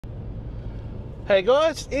Hey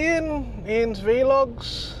guys, Ian's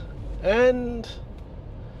Vlogs and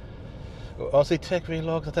Aussie Tech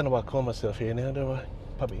Vlogs. I don't know why I call myself here now, do I?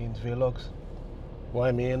 Probably Ian's Vlogs. Why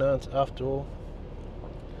am I Ian after all?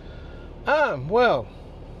 Well,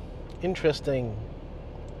 interesting.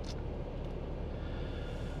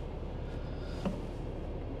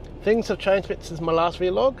 Things have changed a bit since my last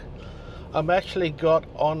vlog. I've actually got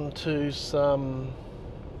onto some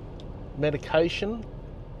medication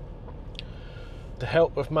to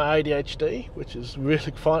help with my ADHD, which is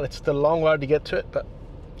really fun. It's still a long road to get to it, but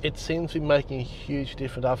it seems to be making a huge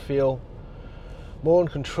difference. I feel more in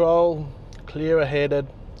control, clearer headed,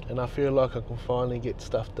 and I feel like I can finally get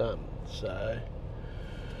stuff done. So,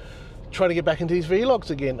 trying to get back into these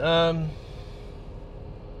vlogs again.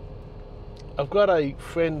 I've got a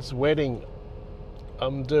friend's wedding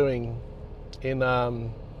I'm doing in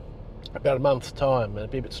about a month's time, and I'll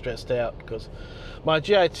be a bit stressed out because my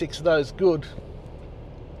G86, though, is good.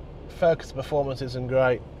 Focus performance isn't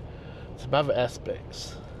great. Some other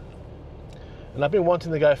aspects, and I've been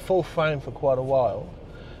wanting to go full frame for quite a while,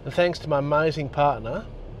 and thanks to my amazing partner,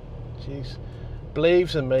 she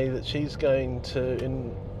believes in me that she's going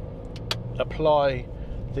to apply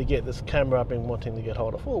to get this camera I've been wanting to get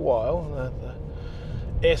hold of for a while,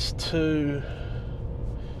 the S2X,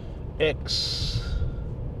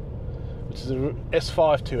 which is a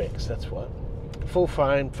S5 2X, that's what. Full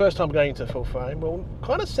frame, first time going into full frame, well,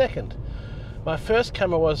 kind of second. My first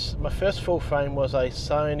full frame was a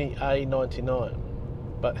Sony A99,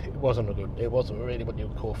 but it wasn't really what you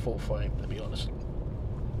would call full frame, to be honest.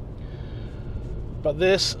 But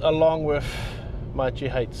this, along with my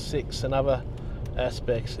G86 and other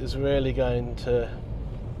aspects, is really going to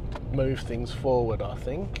move things forward, I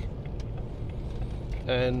think.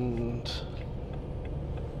 And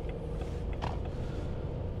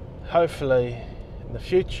hopefully in the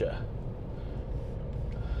future,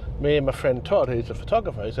 me and my friend Todd, who's a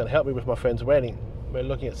photographer, is going to help me with my friend's wedding. We're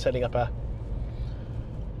looking at setting up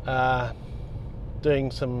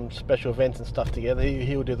doing some special events and stuff together.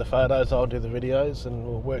 He'll do the photos, I'll do the videos, and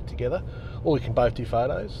we'll work together. Or we can both do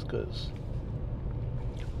photos, because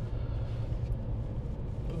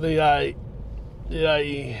the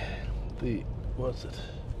what's it?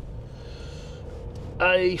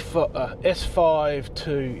 S5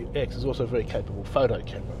 2X is also a very capable photo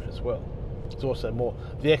camera as well. It's also more,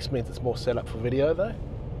 the X means it's more set up for video though.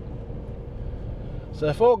 So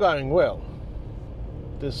if all going well,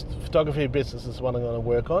 this photography business is one I'm going to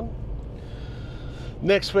work on.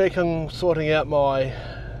 Next week I'm sorting out my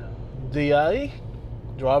DA,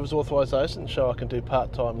 driver's authorisation, so I can do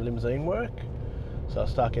part-time limousine work. So I'll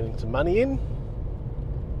start getting some money in.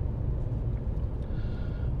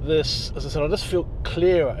 This, as I said, I just feel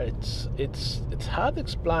clearer. It's hard to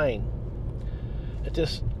explain. It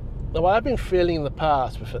just, the way I've been feeling in the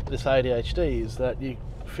past with this ADHD is that it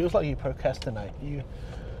feels like you procrastinate.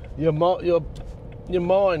 Your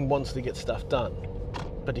mind wants to get stuff done,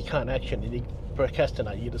 but you can't action it. You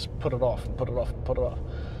procrastinate. You just put it off and put it off and put it off.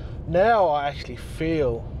 Now I actually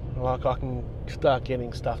feel like I can start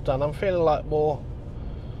getting stuff done. I'm feeling like more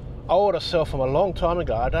older self from a long time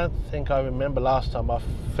ago. I don't think I remember last time I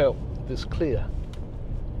felt this clear.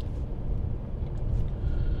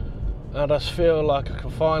 And I just feel like I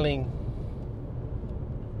can finally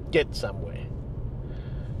get somewhere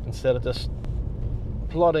instead of just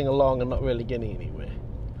plodding along and not really getting anywhere.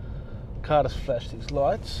 Car just flashed these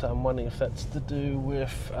lights. I'm wondering if that's to do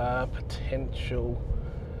with potential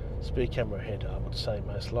speed camera ahead. I would say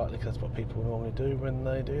most likely, because that's what people normally do when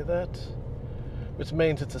they do that. Which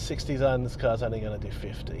means it's a 60 zone, this car's only going to do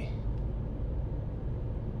 50.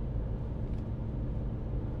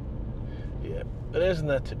 Yeah, but isn't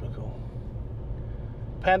that typical?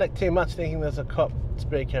 Panic too much thinking there's a cop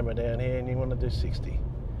speed camera down here and you want to do 60.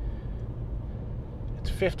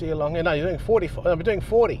 It's 50 along here. No, you're doing 40. I'm doing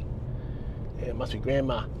 40. Yeah, it must be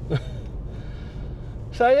grandma.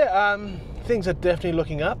 So yeah, things are definitely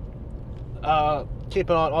looking up. Keep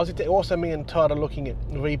an eye on Aussie Tech. Also, me and Todd are looking at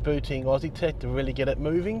rebooting Aussie Tech to really get it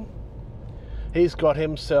moving. He's got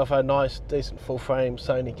himself a nice, decent full frame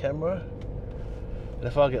Sony camera, and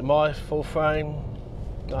if I get my full frame,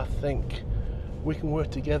 I think we can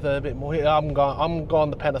work together a bit more. I'm going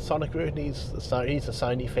the Panasonic route. He's a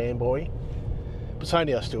Sony fanboy. But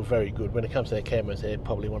Sony are still very good when it comes to their cameras. They're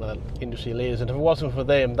probably one of the industry leaders, and if it wasn't for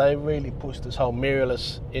them, they really pushed this whole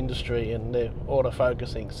mirrorless industry and their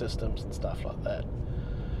autofocusing systems and stuff like that.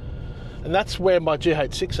 And that's where my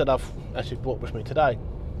G86 that I've actually brought with me today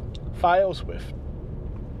fails with,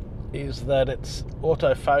 is that its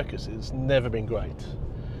autofocus has never been great.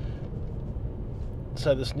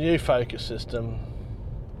 So this new focus system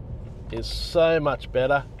is so much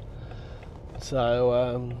better. So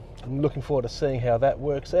I'm looking forward to seeing how that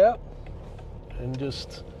works out, and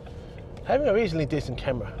just having a reasonably decent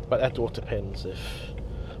camera. But that all depends. If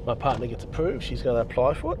my partner gets approved, she's going to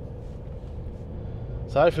apply for it.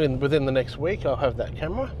 So hopefully within the next week I'll have that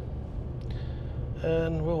camera,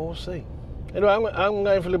 and we'll all see. Anyway, I'm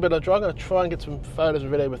going for a little bit of a drive. I'm going to try and get some photos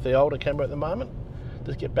ready with the older camera at the moment.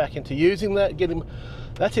 Just get back into using that.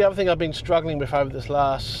 That's the other thing I've been struggling with over this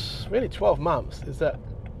last really 12 months, is that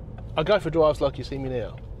I go for drives like you see me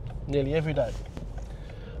now, nearly every day.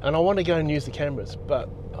 And I want to go and use the cameras, but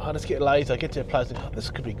I just get lazy. I get to a place and go, oh, this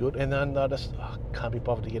could be good, and then I just can't be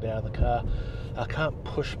bothered to get out of the car. I can't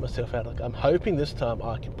push myself out of the car. I'm hoping this time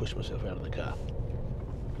I can push myself out of the car.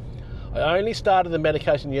 I only started the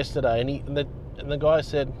medication yesterday, and the guy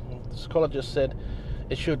said, the psychologist said,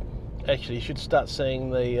 you should start seeing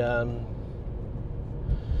the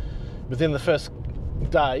within the first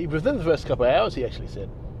couple of hours, he actually said,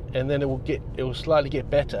 and then it will slowly get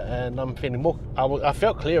better. And I'm feeling more. I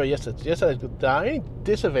felt clearer yesterday. Yesterday's good. The only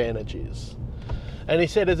disadvantage is, and he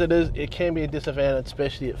said it can be a disadvantage,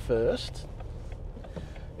 especially at first,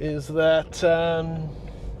 is that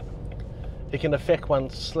it can affect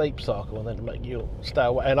one's sleep cycle and then make you stay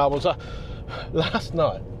awake. And I was last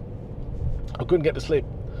night, I couldn't get to sleep.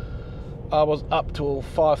 I was up till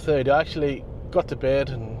 5:30. I actually got to bed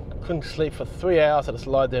and couldn't sleep for 3 hours. I just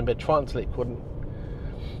lied there in bed trying to sleep, couldn't.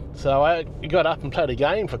 So I got up and played a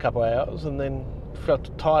game for a couple of hours, and then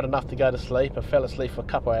felt tired enough to go to sleep. I fell asleep for a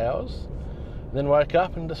couple of hours, and then woke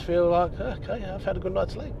up and just feel like, okay, I've had a good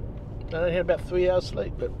night's sleep. I only had about 3 hours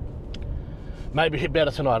sleep, but maybe hit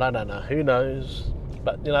better tonight, I don't know, who knows.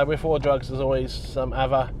 But with all drugs there's always some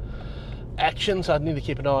other actions, I need to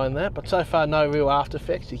keep an eye on that. But so far no real after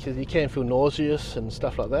effects, because you can feel nauseous and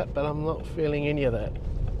stuff like that, but I'm not feeling any of that.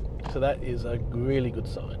 So that is a really good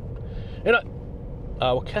sign.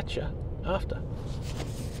 I will catch you after.